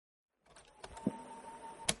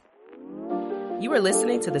You are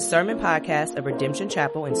listening to the Sermon Podcast of Redemption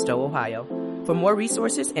Chapel in Stowe, Ohio. For more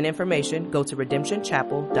resources and information, go to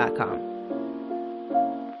redemptionchapel.com.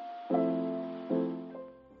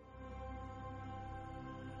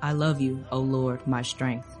 I love you, O Lord, my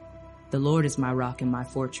strength. The Lord is my rock and my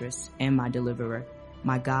fortress and my deliverer,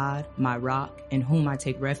 my God, my rock, in whom I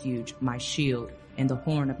take refuge, my shield, and the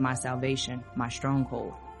horn of my salvation, my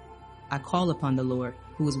stronghold. I call upon the Lord,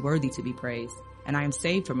 who is worthy to be praised, and I am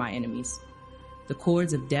saved from my enemies. The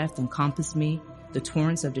cords of death encompassed me, the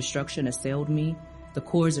torrents of destruction assailed me, the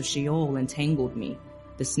cords of Sheol entangled me,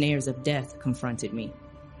 the snares of death confronted me.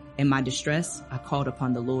 In my distress, I called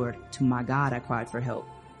upon the Lord, to my God I cried for help.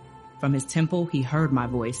 From his temple he heard my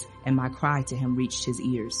voice, and my cry to him reached his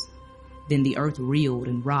ears. Then the earth reeled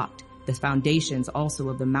and rocked, the foundations also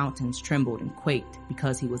of the mountains trembled and quaked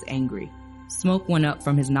because he was angry. Smoke went up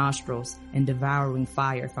from his nostrils, and devouring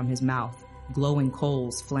fire from his mouth. Glowing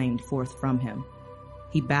coals flamed forth from him.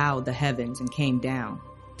 He bowed the heavens and came down.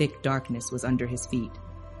 Thick darkness was under his feet.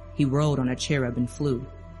 He rode on a cherub and flew.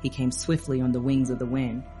 He came swiftly on the wings of the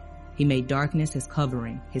wind. He made darkness his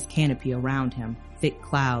covering, his canopy around him, thick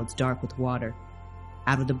clouds dark with water.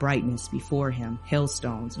 Out of the brightness before him,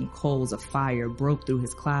 hailstones and coals of fire broke through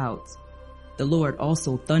his clouds. The Lord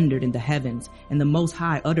also thundered in the heavens, and the Most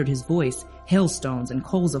High uttered his voice, hailstones and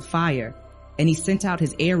coals of fire. And he sent out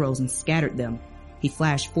his arrows and scattered them. He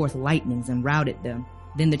flashed forth lightnings and routed them.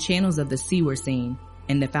 Then the channels of the sea were seen,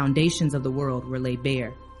 and the foundations of the world were laid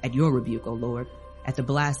bare, at your rebuke, O Lord, at the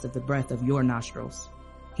blast of the breath of your nostrils.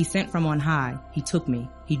 He sent from on high, he took me,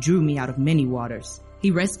 he drew me out of many waters.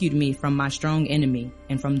 He rescued me from my strong enemy,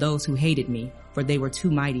 and from those who hated me, for they were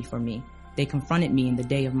too mighty for me. They confronted me in the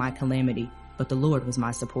day of my calamity, but the Lord was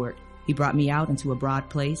my support. He brought me out into a broad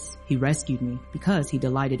place, he rescued me, because he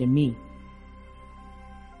delighted in me.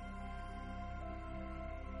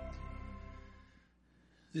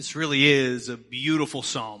 This really is a beautiful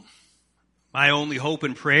psalm. My only hope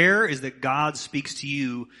and prayer is that God speaks to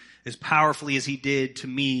you as powerfully as he did to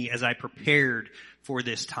me as I prepared for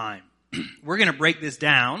this time. We're going to break this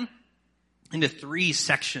down into 3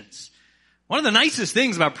 sections. One of the nicest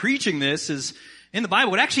things about preaching this is in the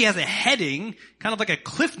Bible, it actually has a heading, kind of like a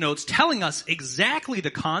cliff notes, telling us exactly the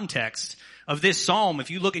context of this psalm. If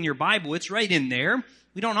you look in your Bible, it's right in there.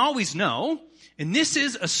 We don't always know. And this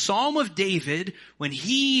is a psalm of David when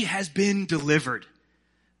he has been delivered.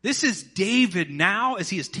 This is David now as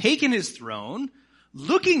he has taken his throne,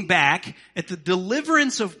 looking back at the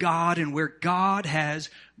deliverance of God and where God has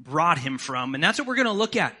brought him from. And that's what we're going to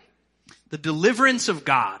look at. The deliverance of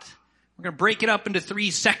God. We're going to break it up into 3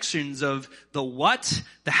 sections of the what,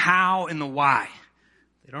 the how, and the why.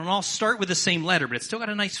 They don't all start with the same letter, but it's still got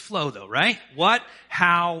a nice flow though, right? What,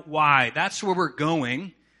 how, why. That's where we're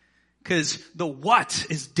going. Because the what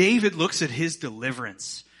is David looks at his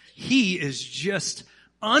deliverance. He is just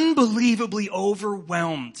unbelievably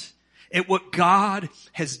overwhelmed at what God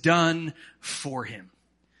has done for him.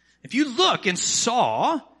 If you look and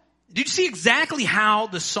saw, did you see exactly how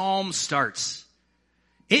the psalm starts?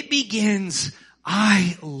 It begins,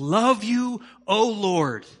 I love you, O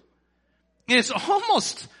Lord. And it's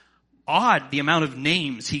almost odd the amount of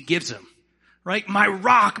names he gives him. Right? My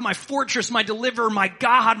rock, my fortress, my deliverer, my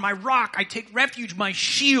God, my rock, I take refuge, my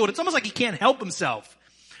shield. It's almost like he can't help himself.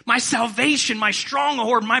 My salvation, my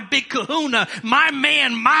stronghold, my big kahuna, my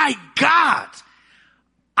man, my God.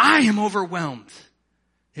 I am overwhelmed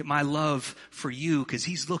at my love for you because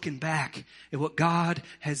he's looking back at what God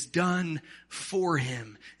has done for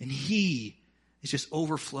him. And he is just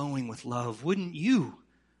overflowing with love. Wouldn't you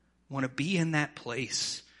want to be in that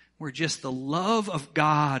place where just the love of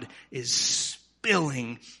God is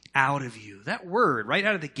spilling out of you? That word right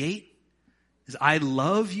out of the gate is I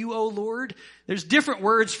love you, O Lord. There's different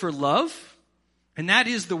words for love, and that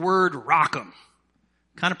is the word rock'em.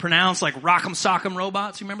 Kind of pronounced like rock'em sock'em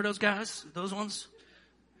robots. You remember those guys? Those ones?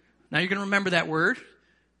 Now you're going to remember that word.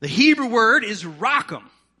 The Hebrew word is rock'em.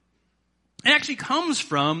 It actually comes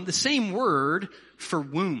from the same word for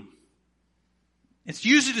womb. It's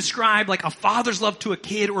used to describe like a father's love to a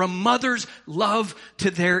kid or a mother's love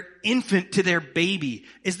to their infant, to their baby.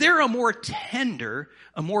 Is there a more tender,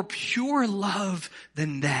 a more pure love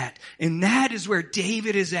than that? And that is where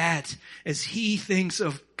David is at as he thinks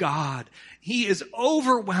of God. He is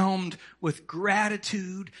overwhelmed with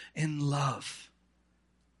gratitude and love.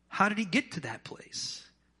 How did he get to that place?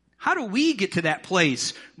 How do we get to that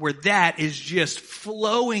place where that is just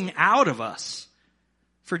flowing out of us?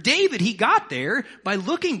 For David, he got there by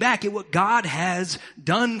looking back at what God has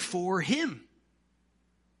done for him.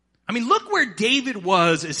 I mean, look where David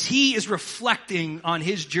was as he is reflecting on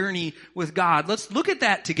his journey with God. Let's look at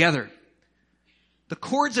that together. The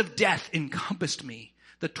cords of death encompassed me.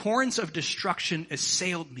 The torrents of destruction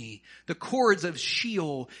assailed me. The cords of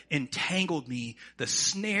Sheol entangled me. The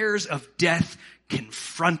snares of death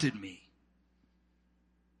confronted me.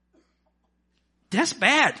 That's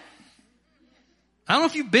bad. I don't know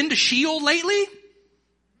if you've been to Sheol lately.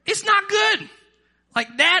 It's not good.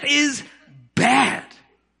 Like, that is bad.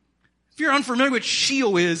 If you're unfamiliar with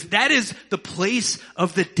Sheol is, that is the place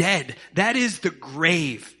of the dead. That is the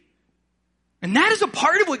grave. And that is a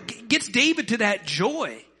part of what gets David to that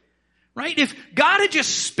joy. Right? If God had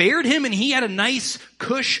just spared him and he had a nice,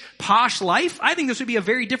 cush, posh life, I think this would be a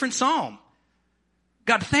very different psalm.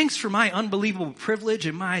 God, thanks for my unbelievable privilege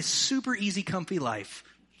and my super easy, comfy life.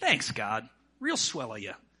 Thanks, God. Real swell of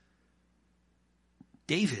you.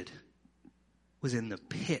 David was in the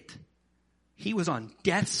pit. He was on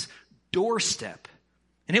death's doorstep.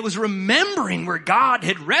 And it was remembering where God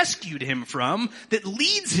had rescued him from that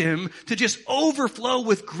leads him to just overflow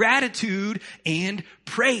with gratitude and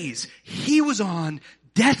praise. He was on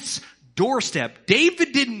death's doorstep.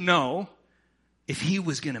 David didn't know if he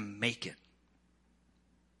was going to make it.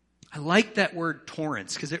 I like that word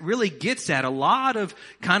torrents because it really gets at a lot of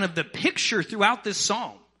kind of the picture throughout this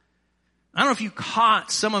psalm. I don't know if you caught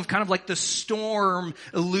some of kind of like the storm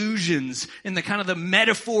illusions and the kind of the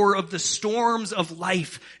metaphor of the storms of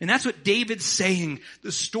life. And that's what David's saying.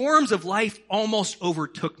 The storms of life almost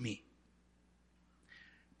overtook me.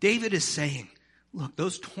 David is saying, look,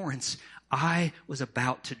 those torrents, I was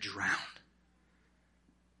about to drown.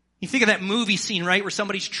 You think of that movie scene, right, where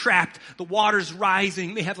somebody's trapped, the water's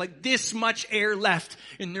rising, they have like this much air left,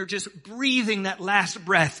 and they're just breathing that last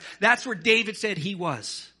breath. That's where David said he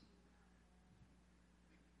was.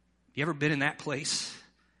 You ever been in that place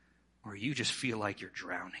where you just feel like you're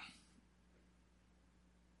drowning?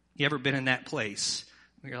 You ever been in that place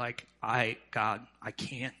where you're like, God, I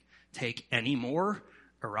can't take any more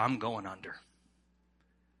or I'm going under?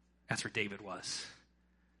 That's where David was.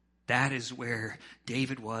 That is where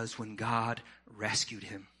David was when God rescued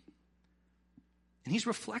him. And he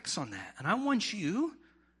reflects on that. And I want you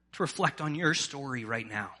to reflect on your story right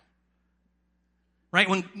now. Right?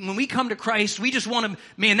 When we come to Christ, we just want to,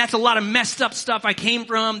 man, that's a lot of messed up stuff I came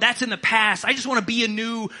from. That's in the past. I just want to be a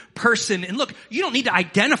new person. And look, you don't need to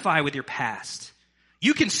identify with your past.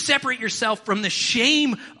 You can separate yourself from the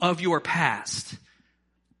shame of your past.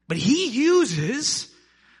 But he uses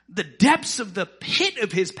the depths of the pit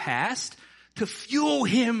of his past to fuel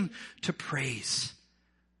him to praise.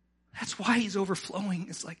 That's why he's overflowing.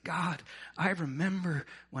 It's like, God, I remember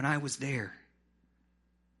when I was there.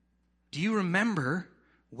 Do you remember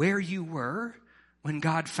where you were when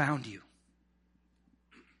God found you?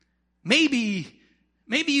 Maybe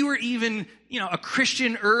you were even, a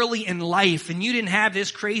Christian early in life and you didn't have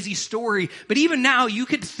this crazy story. But even now you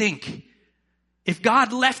could think, if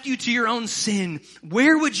God left you to your own sin,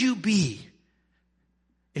 where would you be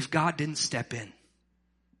if God didn't step in?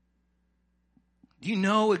 Do you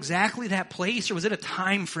know exactly that place, or was it a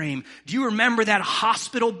time frame? Do you remember that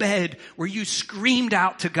hospital bed where you screamed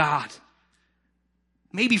out to God?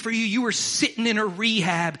 Maybe for you, you were sitting in a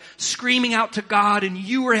rehab screaming out to God and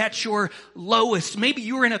you were at your lowest. Maybe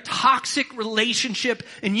you were in a toxic relationship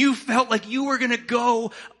and you felt like you were going to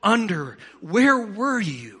go under. Where were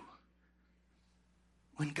you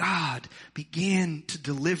when God began to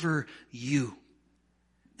deliver you?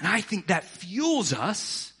 And I think that fuels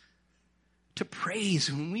us to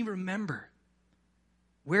praise when we remember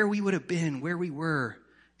where we would have been, where we were,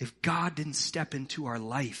 if God didn't step into our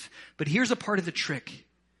life. But here's a part of the trick.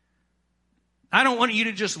 I don't want you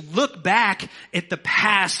to just look back at the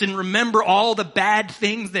past and remember all the bad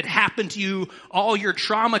things that happened to you, all your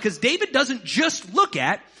trauma, because David doesn't just look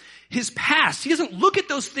at his past. He doesn't look at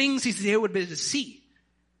those things he's able to see.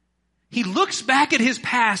 He looks back at his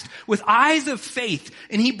past with eyes of faith,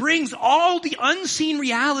 and he brings all the unseen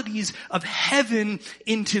realities of heaven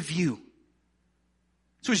into view.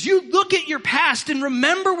 So as you look at your past and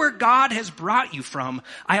remember where God has brought you from,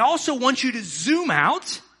 I also want you to zoom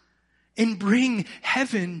out and bring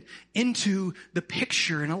heaven into the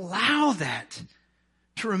picture and allow that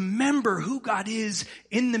to remember who God is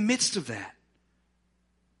in the midst of that.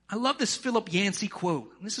 I love this Philip Yancey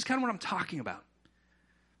quote. And this is kind of what I'm talking about.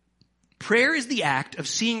 Prayer is the act of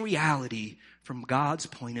seeing reality from God's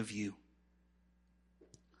point of view.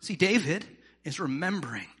 See, David is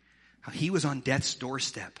remembering how he was on death's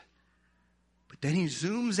doorstep. But then he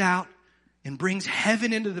zooms out and brings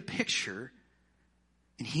heaven into the picture,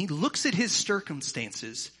 and he looks at his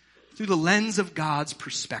circumstances through the lens of God's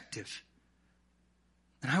perspective.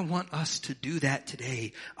 And I want us to do that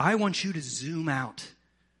today. I want you to zoom out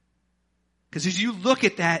Because as you look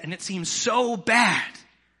at that and it seems so bad,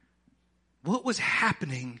 what was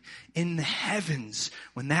happening in the heavens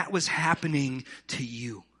when that was happening to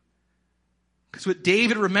you? Because what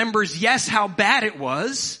David remembers, yes, how bad it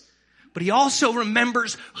was, but he also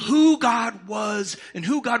remembers who God was and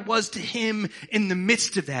who God was to him in the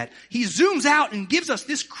midst of that. He zooms out and gives us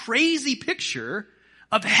this crazy picture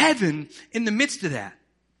of heaven in the midst of that.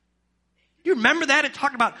 You remember that? It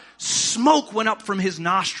talked about smoke went up from his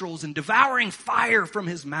nostrils and devouring fire from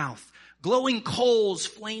his mouth. Glowing coals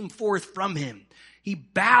flamed forth from him. He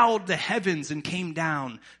bowed the heavens and came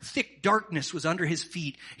down. Thick darkness was under his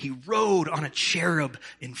feet. He rode on a cherub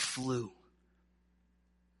and flew.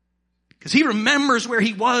 Because he remembers where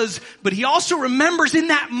he was, but he also remembers in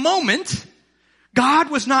that moment,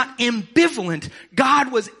 God was not ambivalent.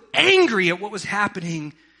 God was angry at what was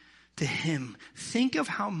happening to him. Think of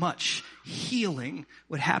how much healing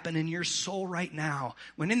would happen in your soul right now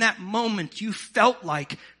when in that moment you felt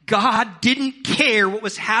like God didn't care what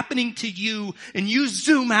was happening to you, and you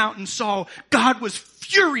zoom out and saw God was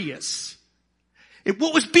furious at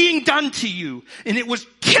what was being done to you, and it was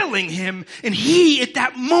killing him, and he at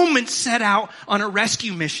that moment set out on a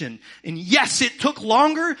rescue mission. And yes, it took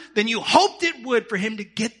longer than you hoped it would for him to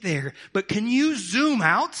get there, but can you zoom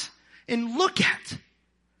out and look at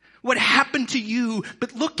what happened to you,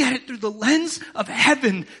 but look at it through the lens of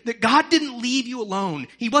heaven, that God didn't leave you alone.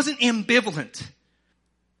 He wasn't ambivalent.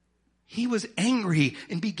 He was angry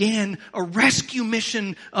and began a rescue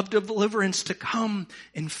mission of deliverance to come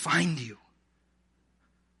and find you.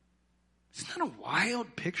 Isn't that a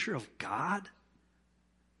wild picture of God?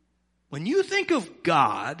 When you think of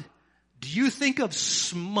God, do you think of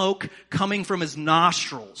smoke coming from his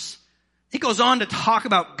nostrils? He goes on to talk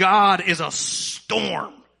about God as a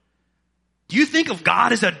storm. Do you think of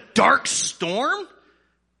God as a dark storm?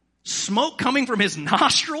 Smoke coming from his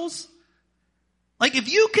nostrils? Like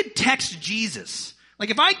if you could text Jesus, like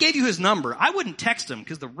if I gave you his number, I wouldn't text him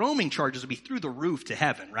because the roaming charges would be through the roof to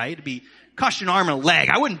heaven, right? It'd be cost you an arm and a leg.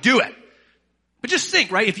 I wouldn't do it. But just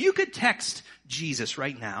think, right? If you could text Jesus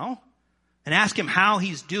right now and ask him how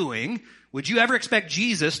he's doing, would you ever expect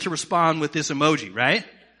Jesus to respond with this emoji, right?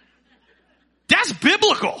 That's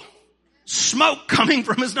biblical. Smoke coming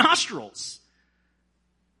from his nostrils.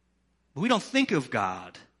 But we don't think of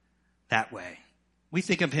God that way. We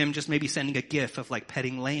think of him just maybe sending a gif of like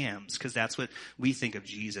petting lambs, because that's what we think of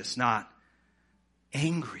Jesus, not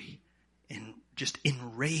angry and just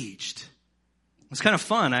enraged. It was kind of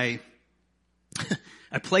fun. I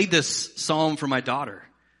played this psalm for my daughter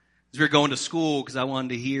as we were going to school because I wanted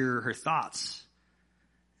to hear her thoughts.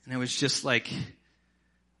 And I was just like,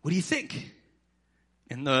 what do you think?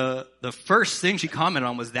 And the first thing she commented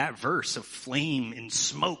on was that verse of flame and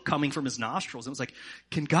smoke coming from his nostrils. It was like,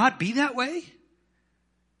 can God be that way?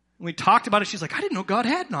 And we talked about it. She's like, I didn't know God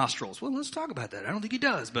had nostrils. Well, let's talk about that. I don't think he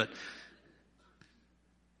does. But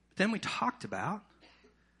then we talked about,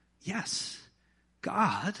 yes,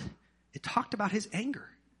 God, it talked about his anger.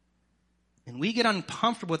 And we get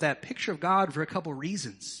uncomfortable with that picture of God for a couple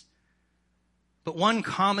reasons. But one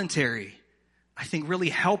commentary, I think, really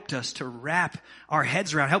helped us to wrap our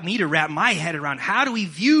heads around, helped me to wrap my head around, how do we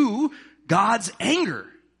view God's anger?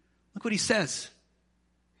 Look what he says.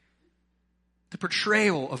 The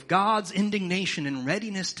portrayal of God's indignation and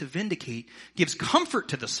readiness to vindicate gives comfort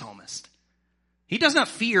to the psalmist. He does not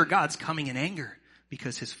fear God's coming in anger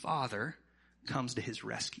because his Father comes to his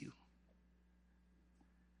rescue.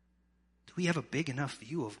 Do we have a big enough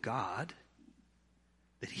view of God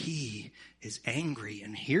that he is angry?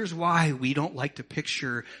 And here's why we don't like to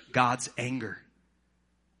picture God's anger.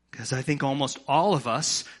 Because I think almost all of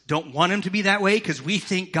us don't want him to be that way because we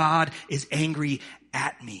think God is angry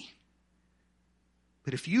at me.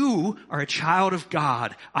 But if you are a child of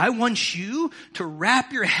God, I want you to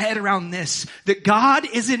wrap your head around this, that God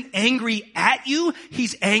isn't angry at you,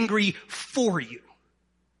 he's angry for you.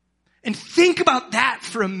 And think about that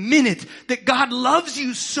for a minute, that God loves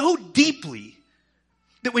you so deeply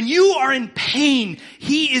that when you are in pain,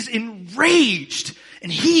 he is enraged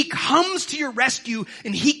and he comes to your rescue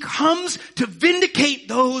and he comes to vindicate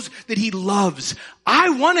those that he loves. I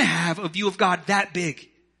want to have a view of God that big.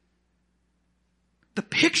 The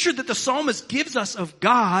picture that the psalmist gives us of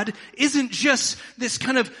God isn't just this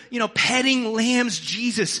kind of, petting lambs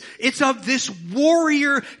Jesus. It's of this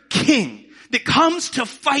warrior king that comes to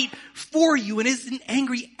fight for you and isn't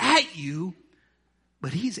angry at you,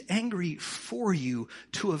 but he's angry for you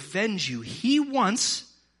to avenge you. He wants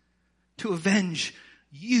to avenge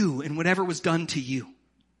you and whatever was done to you.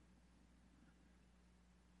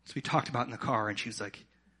 So we talked about in the car and she was like,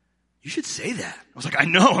 you should say that. I was like, I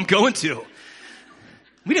know, I'm going to.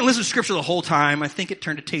 We didn't listen to scripture the whole time. I think it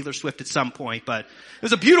turned to Taylor Swift at some point, but it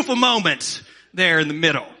was a beautiful moment there in the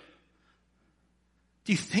middle.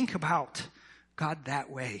 Do you think about God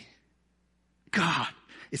that way? God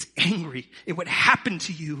is angry at what happened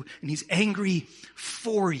to you, and he's angry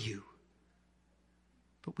for you.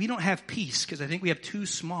 But we don't have peace because I think we have too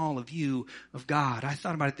small a view of God. I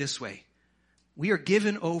thought about it this way. We are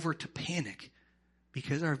given over to panic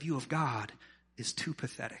because our view of God is too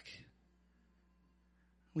pathetic.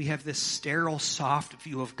 We have this sterile, soft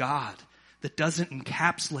view of God that doesn't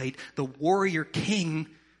encapsulate the warrior king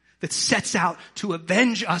that sets out to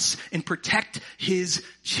avenge us and protect his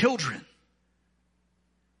children.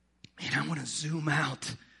 And I want to zoom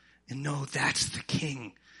out and know that's the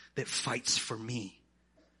king that fights for me.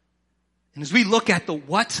 And as we look at the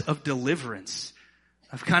what of deliverance,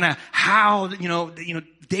 of kind of how,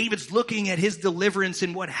 David's looking at his deliverance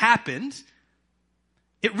and what happened,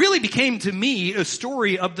 it really became to me a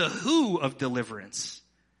story of the who of deliverance.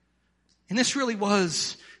 And this really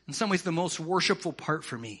was, in some ways, the most worshipful part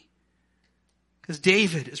for me. Because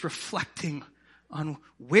David is reflecting on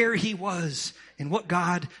where he was and what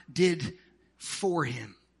God did for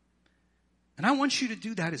him. And I want you to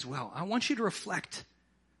do that as well. I want you to reflect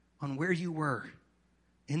on where you were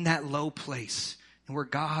in that low place and where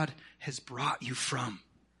God has brought you from.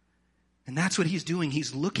 And that's what he's doing.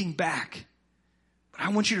 He's looking back. But I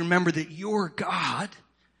want you to remember that your God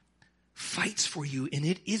fights for you, and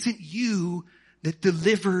it isn't you that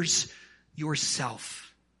delivers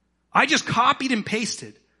yourself. I just copied and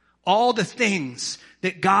pasted all the things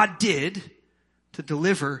that God did to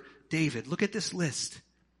deliver David. Look at this list.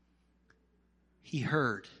 He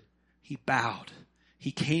heard, he bowed,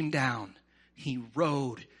 he came down, he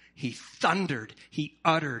rode, he thundered, he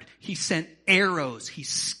uttered, he sent arrows, he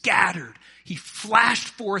scattered, he flashed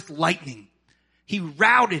forth lightning, he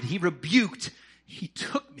routed, he rebuked, he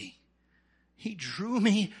took me, he drew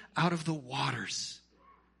me out of the waters,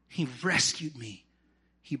 he rescued me,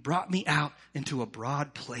 he brought me out into a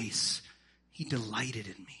broad place, he delighted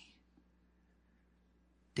in me.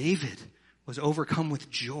 David was overcome with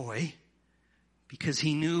joy because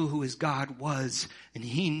he knew who his God was, and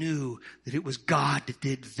he knew that it was God that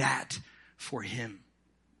did that for him.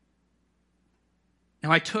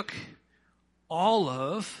 Now I took all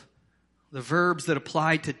of the verbs that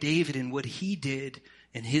applied to David and what he did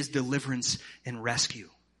in his deliverance and rescue.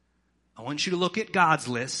 I want you to look at God's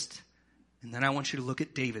list, and then I want you to look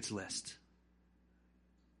at David's list.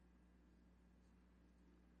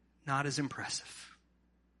 Not as impressive.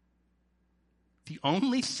 The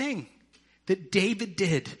only thing that David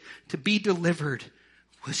did to be delivered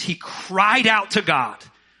was he cried out to God.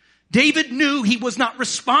 David knew he was not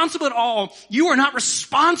responsible at all. You are not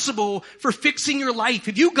responsible for fixing your life.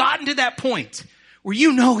 Have you gotten to that point where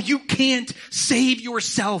you know you can't save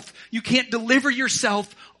yourself? You can't deliver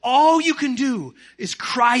yourself. All you can do is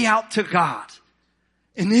cry out to God.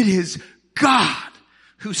 And it is God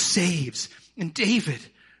who saves. And David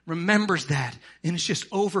remembers that, and it's just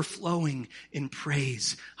overflowing in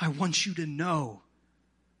praise. I want you to know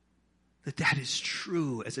that that is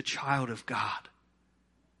true as a child of God.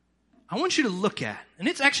 I want you to look at, and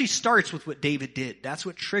it actually starts with what David did. That's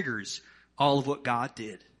what triggers all of what God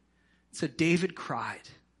did. It said David cried.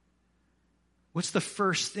 What's the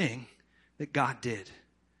first thing that God did?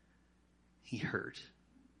 He heard.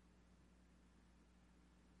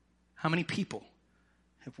 How many people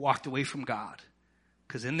have walked away from God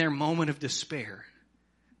because in their moment of despair,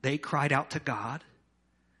 they cried out to God,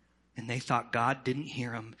 and they thought God didn't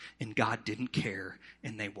hear them, and God didn't care,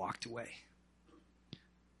 and they walked away.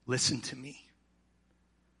 Listen to me.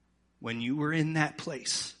 When you were in that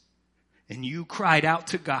place, and you cried out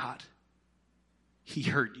to God, He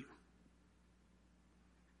heard you.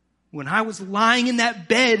 When I was lying in that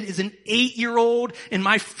bed as an 8-year-old and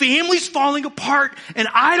my family's falling apart and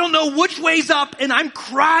I don't know which way's up and I'm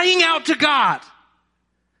crying out to God,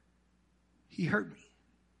 He heard me.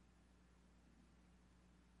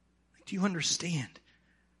 Do you understand?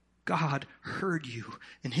 God heard you,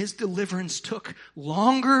 and His deliverance took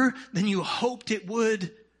longer than you hoped it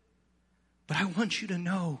would. But I want you to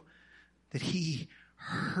know that He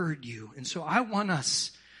heard you. And so I want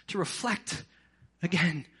us to reflect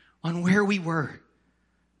again on where we were.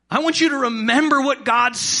 I want you to remember what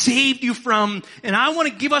God saved you from, and I want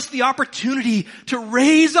to give us the opportunity to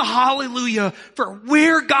raise a hallelujah for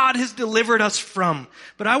where God has delivered us from.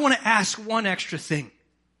 But I want to ask one extra thing.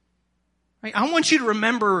 Right? I want you to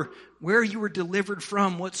remember where you were delivered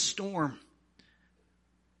from, what storm.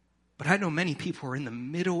 But I know many people are in the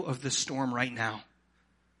middle of the storm right now.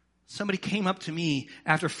 Somebody came up to me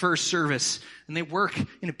after first service, and they work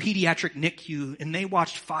in a pediatric NICU, and they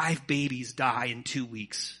watched 5 babies die in 2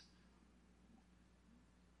 weeks.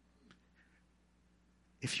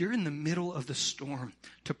 If you're in the middle of the storm,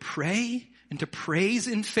 to pray and to praise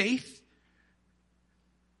in faith,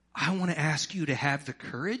 I want to ask you to have the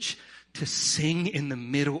courage to sing in the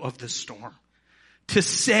middle of the storm. To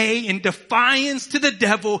say in defiance to the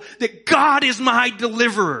devil that God is my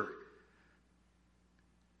deliverer.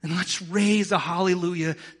 And let's raise a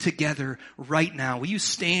hallelujah together right now. Will you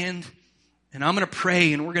stand? And I'm going to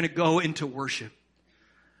pray and we're going to go into worship.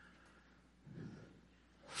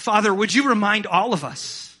 Father, would you remind all of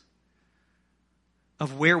us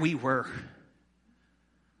of where we were,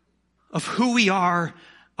 of who we are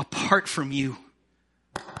apart from you,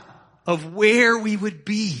 of where we would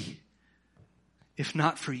be if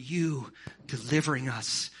not for you delivering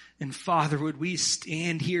us. And Father, would we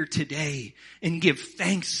stand here today and give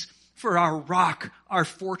thanks for our rock, our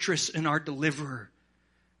fortress, and our deliverer.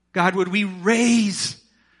 God, would we raise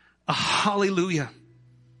a hallelujah?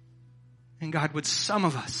 And God, would some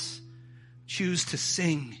of us choose to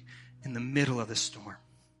sing in the middle of the storm?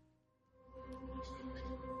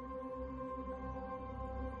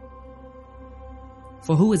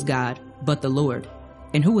 For who is God but the Lord?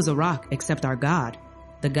 And who is a rock except our God?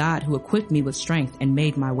 The God who equipped me with strength and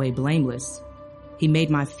made my way blameless. He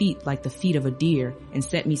made my feet like the feet of a deer and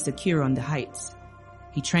set me secure on the heights.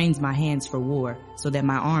 He trains my hands for war so that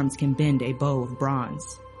my arms can bend a bow of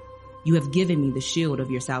bronze. You have given me the shield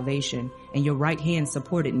of your salvation, and your right hand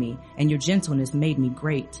supported me, and your gentleness made me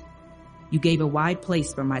great. You gave a wide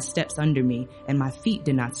place for my steps under me, and my feet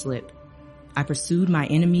did not slip. I pursued my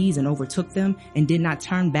enemies and overtook them, and did not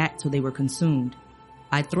turn back till they were consumed.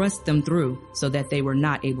 I thrust them through so that they were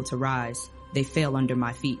not able to rise. They fell under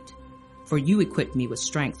my feet. For you equipped me with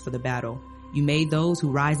strength for the battle. You made those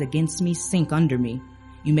who rise against me sink under me.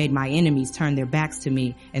 You made my enemies turn their backs to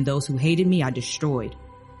me, and those who hated me I destroyed.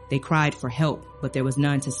 They cried for help, but there was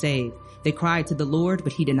none to save. They cried to the Lord,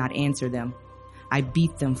 but he did not answer them. I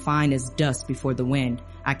beat them fine as dust before the wind.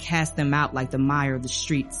 I cast them out like the mire of the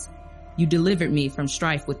streets. You delivered me from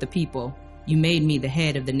strife with the people. You made me the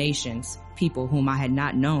head of the nations. People whom I had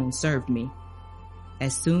not known served me.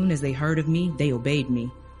 As soon as they heard of me, they obeyed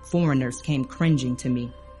me. Foreigners came cringing to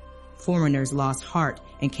me. Foreigners lost heart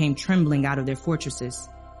and came trembling out of their fortresses.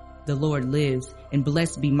 The Lord lives, and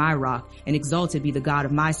blessed be my rock, and exalted be the God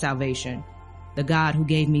of my salvation. The God who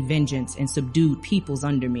gave me vengeance and subdued peoples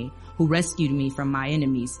under me, who rescued me from my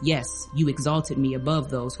enemies. Yes, you exalted me above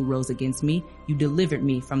those who rose against me. You delivered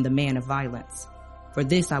me from the man of violence. For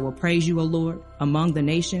this I will praise you, O Lord, among the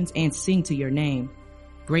nations, and sing to your name.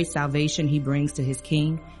 Great salvation he brings to his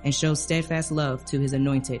king, and shows steadfast love to his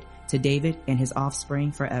anointed, to David and his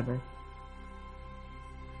offspring forever.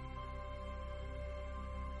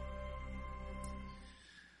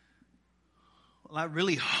 Well, I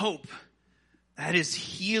really hope that is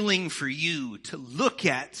healing for you, to look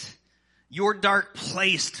at your dark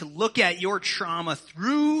place, to look at your trauma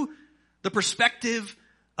through the perspective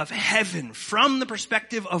of heaven, from the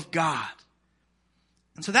perspective of God.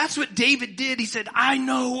 And so that's what David did. He said, I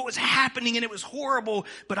know what was happening and it was horrible,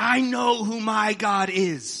 but I know who my God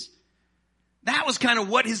is. That was kind of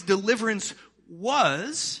what his deliverance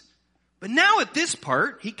was. But now at this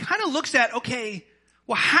part, he kind of looks at, okay,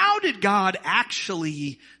 well, how did God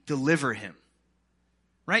actually deliver him?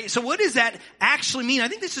 Right? So what does that actually mean? I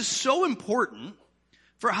think this is so important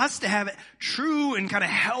for us to have true and kind of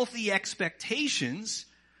healthy expectations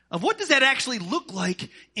of what does that actually look like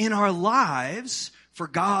in our lives for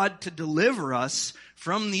God to deliver us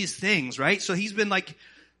from these things, right? So he's been like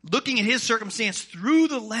looking at his circumstance through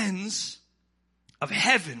the lens of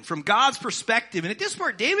heaven, from God's perspective. And at this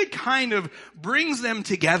part, David kind of brings them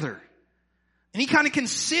together. And he kind of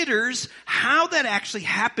considers how that actually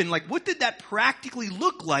happened. Like, what did that practically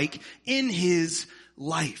look like in his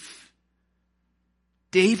life?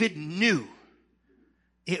 David knew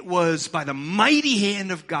it was by the mighty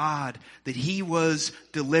hand of God that he was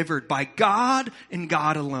delivered, by God and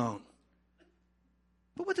God alone.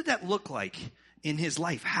 But what did that look like in his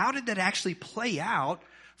life? How did that actually play out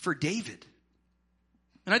for David?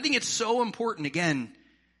 And I think it's so important, again,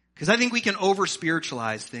 because I think we can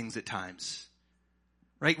over-spiritualize things at times.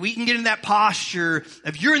 Right? We can get in that posture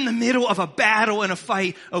of you're in the middle of a battle and a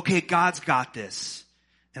fight. Okay, God's got this.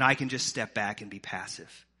 And I can just step back and be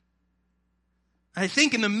passive. I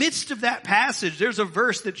think in the midst of that passage, there's a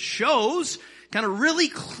verse that shows kind of really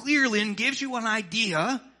clearly and gives you an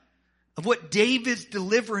idea of what David's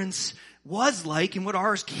deliverance was like and what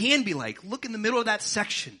ours can be like. Look in the middle of that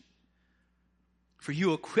section. For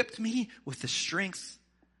you equipped me with the strength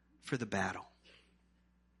for the battle.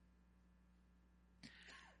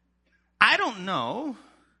 I don't know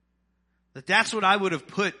that that's what I would have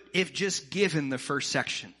put if just given the first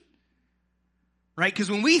section. Right?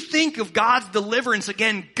 Because when we think of God's deliverance,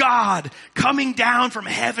 again, God coming down from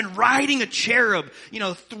heaven, riding a cherub,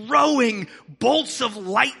 throwing bolts of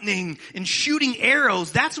lightning and shooting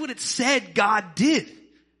arrows, that's what it said God did.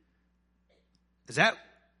 Is that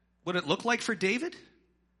what it looked like for David?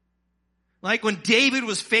 Like when David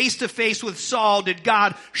was face to face with Saul, did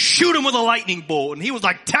God shoot him with a lightning bolt? And he was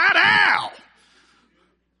like, ta-da!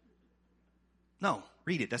 No,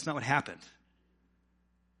 read it. That's not what happened.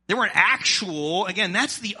 There weren't actual, again,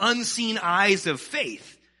 that's the unseen eyes of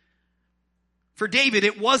faith. For David,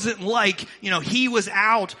 it wasn't like, he was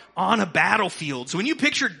out on a battlefield. So when you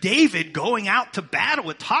picture David going out to battle,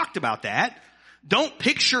 it talked about that. Don't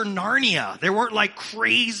picture Narnia. There weren't like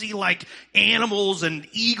crazy like animals and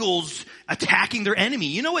eagles attacking their enemy.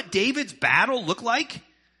 You know what David's battle looked like?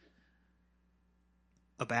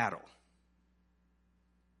 A battle.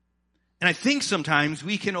 And I think sometimes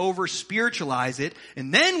we can over-spiritualize it,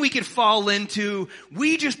 and then we can fall into,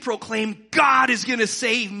 we just proclaim, God is going to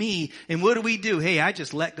save me. And what do? Hey, I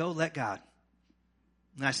just let go, let God.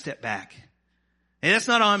 And I step back. And that's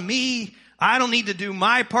not on me. I don't need to do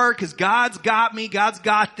my part because God's got me. God's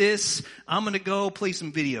got this. I'm going to go play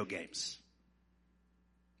some video games.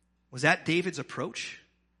 Was that David's approach?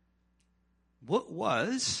 What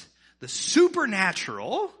was the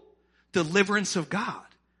supernatural deliverance of God?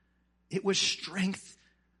 It was strength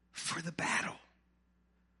for the battle.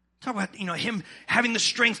 Talk about, him having the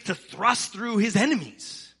strength to thrust through his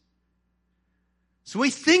enemies. So when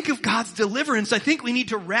we think of God's deliverance, I think we need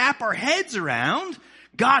to wrap our heads around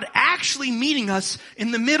God actually meeting us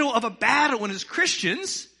in the middle of a battle. And as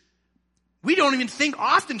Christians, we don't even think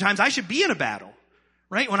oftentimes I should be in a battle,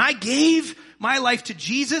 right? When I gave my life to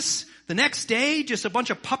Jesus, the next day, just a bunch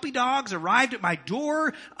of puppy dogs arrived at my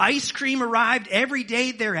door. Ice cream arrived every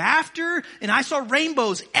day thereafter. And I saw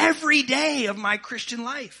rainbows every day of my Christian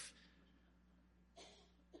life.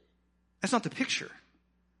 That's not the picture.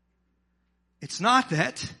 It's not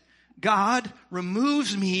that God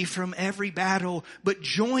removes me from every battle, but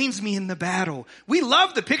joins me in the battle. We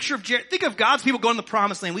love the picture of Jericho. Think of God's people going to the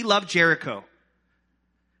promised land. We love Jericho.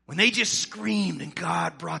 When they just screamed and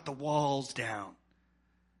God brought the walls down.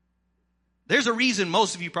 There's a reason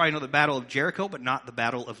most of you probably know the Battle of Jericho, but not the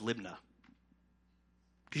Battle of Libnah.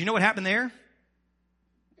 Because you know what happened there?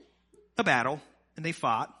 A battle, and they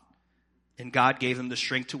fought, and God gave them the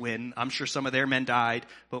strength to win. I'm sure some of their men died,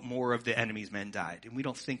 but more of the enemy's men died. And we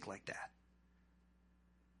don't think like that.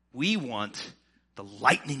 We want the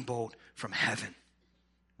lightning bolt from heaven,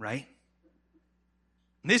 right?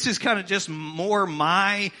 And this is kind of just more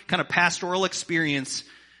my kind of pastoral experience.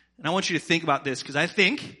 And I want you to think about this, because I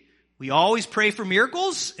think we always pray for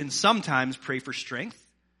miracles and sometimes pray for strength.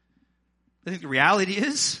 I think the reality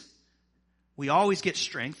is we always get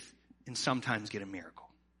strength and sometimes get a miracle.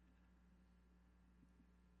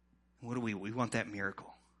 What do we? We want that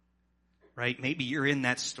miracle, right? Maybe you're in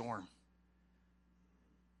that storm.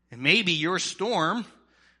 And maybe your storm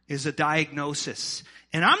is a diagnosis.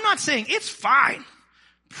 And I'm not saying it's fine.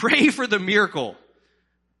 Pray for the miracle,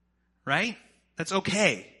 right? That's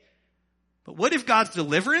okay. But what if God's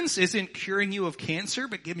deliverance isn't curing you of cancer,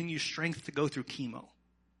 but giving you strength to go through chemo?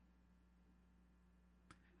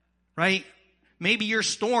 Right? Maybe your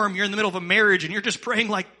storm, you're in the middle of a marriage and you're just praying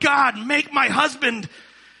like, God, make my husband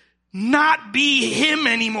not be him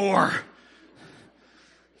anymore.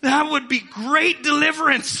 That would be great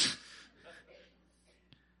deliverance.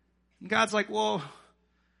 And God's like, well,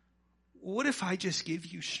 what if I just give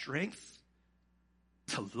you strength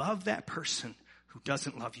to love that person who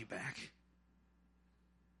doesn't love you back?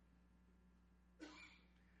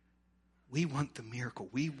 We want the miracle.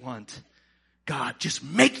 We want God, just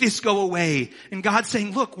make this go away. And God's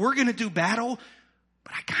saying, look, we're going to do battle,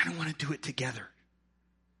 but I kind of want to do it together.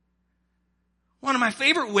 One of my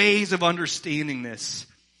favorite ways of understanding this,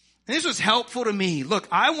 and this was helpful to me. Look,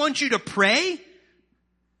 I want you to pray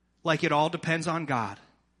like it all depends on God.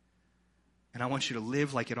 And I want you to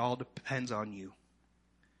live like it all depends on you.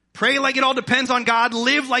 Pray like it all depends on God.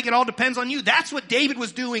 Live like it all depends on you. That's what David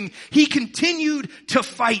was doing. He continued to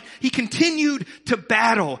fight. He continued to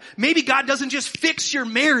battle. Maybe God doesn't just fix your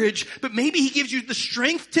marriage, but maybe he gives you the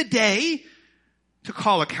strength today to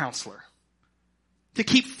call a counselor, to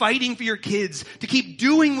keep fighting for your kids, to keep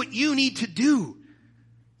doing what you need to do.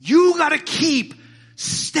 You got to keep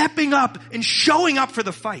stepping up and showing up for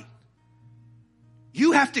the fight.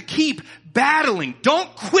 You have to keep battling.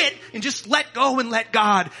 Don't quit and just let go and let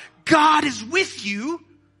God. God is with you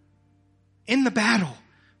in the battle.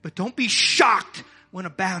 But don't be shocked when a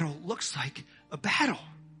battle looks like a battle.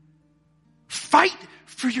 Fight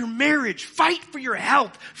for your marriage. Fight for your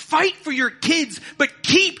health. Fight for your kids. But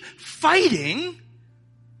keep fighting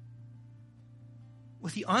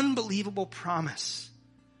with the unbelievable promise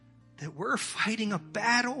that we're fighting a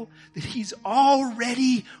battle that he's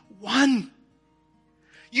already won.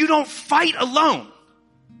 You don't fight alone.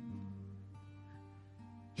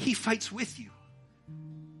 He fights with you.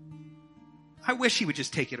 I wish he would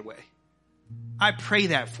just take it away. I pray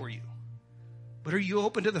that for you. But are you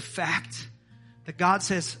open to the fact that God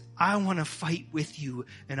says, I want to fight with you,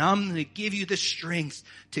 and I'm going to give you the strength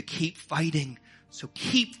to keep fighting. So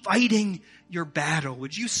keep fighting your battle.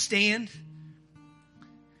 Would you stand?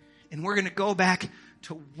 And we're going to go back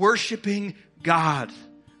to worshiping God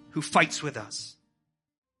who fights with us.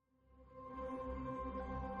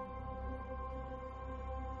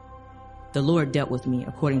 The Lord dealt with me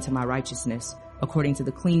according to my righteousness. According to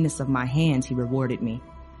the cleanness of my hands, he rewarded me.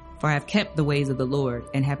 For I have kept the ways of the Lord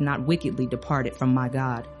and have not wickedly departed from my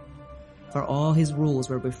God. For all his rules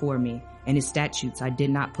were before me, and his statutes I did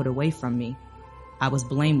not put away from me. I was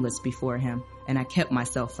blameless before him, and I kept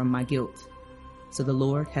myself from my guilt. So the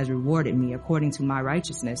Lord has rewarded me according to my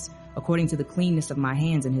righteousness, according to the cleanness of my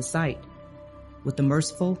hands in his sight. With the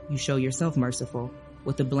merciful, you show yourself merciful.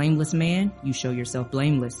 With the blameless man, you show yourself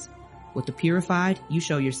blameless. With the purified, you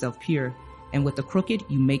show yourself pure. And with the crooked,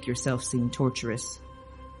 you make yourself seem torturous.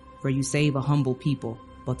 For you save a humble people,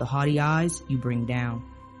 but the haughty eyes you bring down.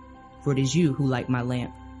 For it is you who light my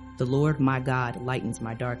lamp. The Lord my God lightens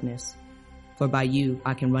my darkness. For by you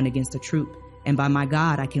I can run against a troop, and by my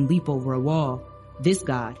God I can leap over a wall. This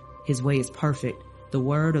God, his way is perfect. The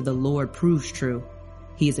word of the Lord proves true.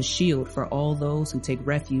 He is a shield for all those who take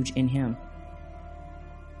refuge in him.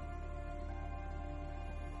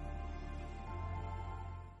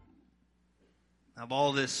 Of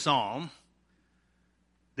all this psalm,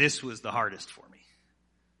 this was the hardest for me.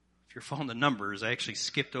 If you're following the numbers, I actually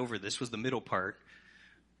skipped over this. Was the middle part,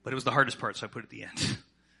 but it was the hardest part, so I put it at the end.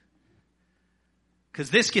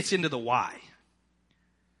 Because this gets into the why.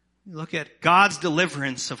 You look at God's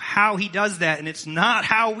deliverance of how he does that, and it's not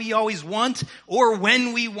how we always want or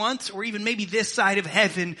when we want or even maybe this side of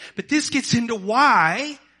heaven, but this gets into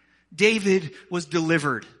why David was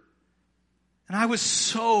delivered. And I was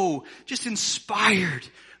so just inspired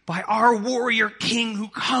by our warrior king who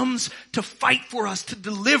comes to fight for us, to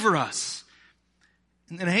deliver us.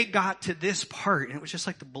 And then I got to this part and it was just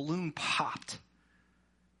like the balloon popped.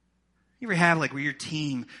 You ever have like where your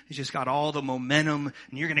team has just got all the momentum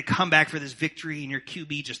and you're going to come back for this victory and your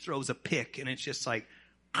QB just throws a pick and it's just like,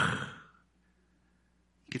 you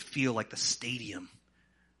could feel like the stadium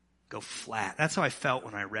go flat. That's how I felt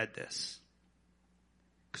when I read this.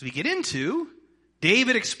 Because we get into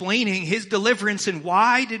David explaining his deliverance and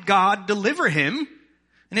why did God deliver him?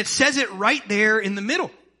 And it says it right there in the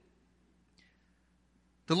middle.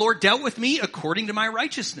 The Lord dealt with me according to my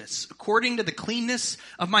righteousness. According to the cleanness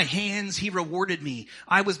of my hands, he rewarded me.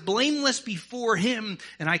 I was blameless before him,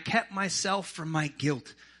 and I kept myself from my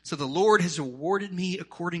guilt. So the Lord has rewarded me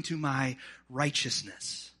according to my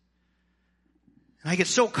righteousness. And I get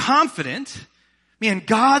so confident, man,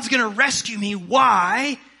 God's going to rescue me.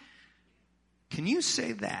 Why? Can you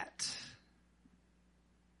say that?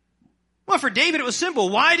 Well, for David, it was simple.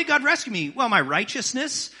 Why did God rescue me? Well, my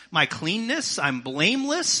righteousness, my cleanness, I'm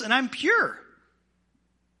blameless, and I'm pure.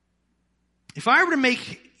 If I were to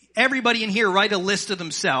make everybody in here write a list of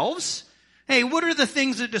themselves, hey, what are the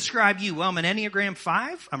things that describe you? Well, I'm an Enneagram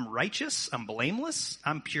 5. I'm righteous. I'm blameless.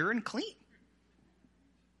 I'm pure and clean.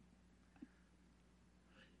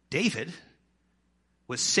 David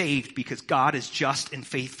was saved because God is just and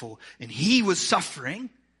faithful, and he was suffering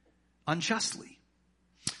unjustly.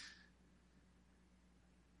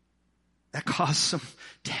 That caused some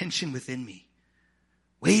tension within me.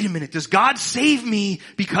 Wait a minute, does God save me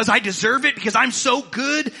because I deserve it, because I'm so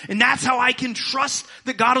good, and that's how I can trust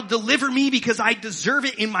that God will deliver me because I deserve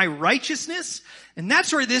it in my righteousness? And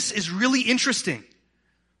that's where this is really interesting.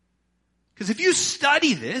 Because if you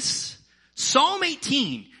study this, Psalm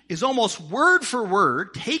 18 is almost word for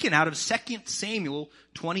word taken out of 2 Samuel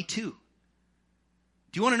 22. Do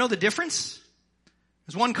you want to know the difference?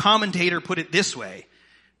 As one commentator put it this way,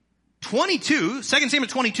 2 Samuel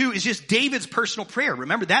 22 is just David's personal prayer.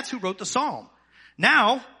 Remember, that's who wrote the psalm.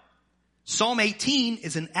 Now, Psalm 18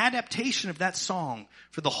 is an adaptation of that song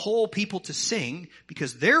for the whole people to sing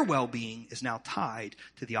because their well-being is now tied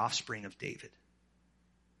to the offspring of David.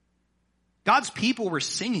 God's people were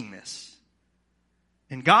singing this.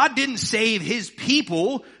 And God didn't save his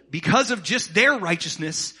people because of just their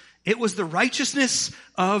righteousness. It was the righteousness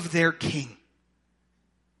of their king.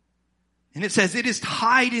 And it says it is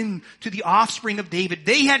tied in to the offspring of David.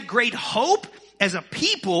 They had great hope as a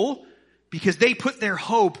people because they put their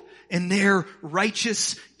hope in their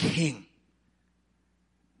righteous king.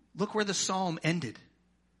 Look where the psalm ended.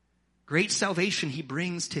 Great salvation he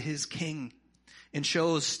brings to his king and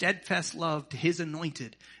shows steadfast love to his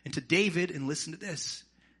anointed and to David, and listen to this,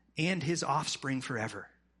 and his offspring forever.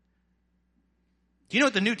 Do you know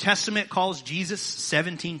what the New Testament calls Jesus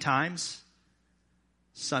 17 times?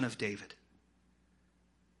 Son of David.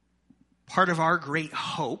 Part of our great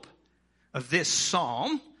hope of this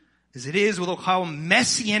psalm, as it is what we'll call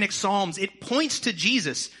messianic psalms, it points to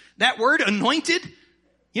Jesus. That word anointed,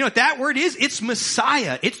 you know what that word is? It's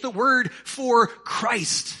Messiah. It's the word for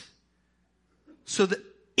Christ. So that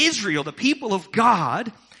Israel, the people of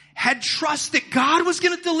God, had trust that God was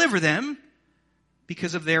going to deliver them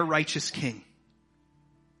because of their righteous king.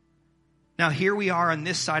 Now here we are on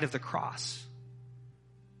this side of the cross.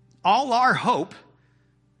 All our hope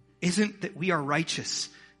isn't that we are righteous.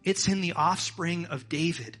 It's in the offspring of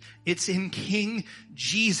David. It's in King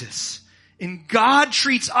Jesus. And God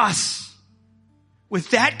treats us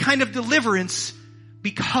with that kind of deliverance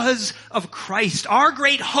because of Christ. Our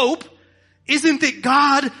great hope isn't that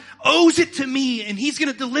God owes it to me and he's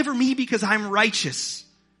going to deliver me because I'm righteous.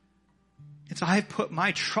 It's I've put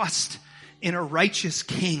my trust in a righteous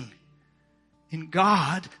king. And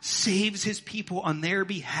God saves his people on their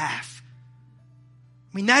behalf.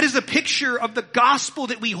 I mean, that is a picture of the gospel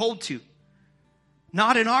that we hold to.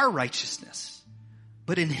 Not in our righteousness,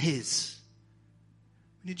 but in his.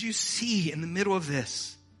 Did you see in the middle of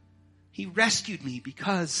this? He rescued me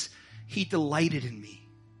because he delighted in me.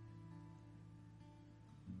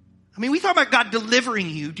 I mean, we talk about God delivering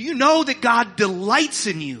you. Do you know that God delights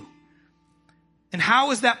in you? And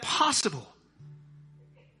how is that possible?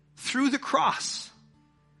 Through the cross.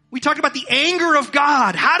 We talked about the anger of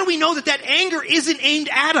God. How do we know that that anger isn't aimed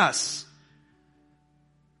at us?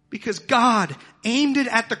 Because God aimed it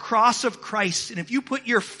at the cross of Christ. And if you put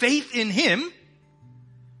your faith in him,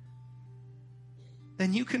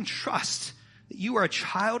 then you can trust that you are a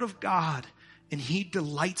child of God and he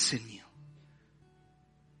delights in you.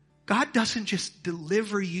 God doesn't just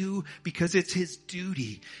deliver you because it's his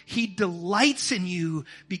duty. He delights in you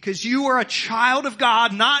because you are a child of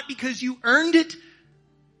God, not because you earned it,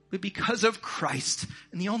 but because of Christ.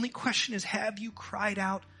 And the only question is, have you cried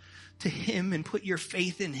out to him and put your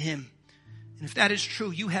faith in him? And if that is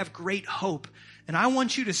true, you have great hope. And I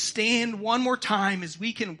want you to stand one more time as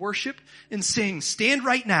we can worship and sing. Stand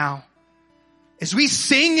right now. As we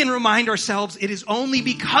sing and remind ourselves, it is only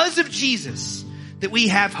because of Jesus that we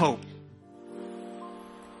have hope.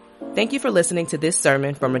 Thank you for listening to this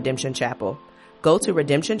sermon from Redemption Chapel. Go to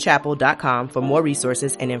redemptionchapel.com for more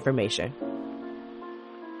resources and information.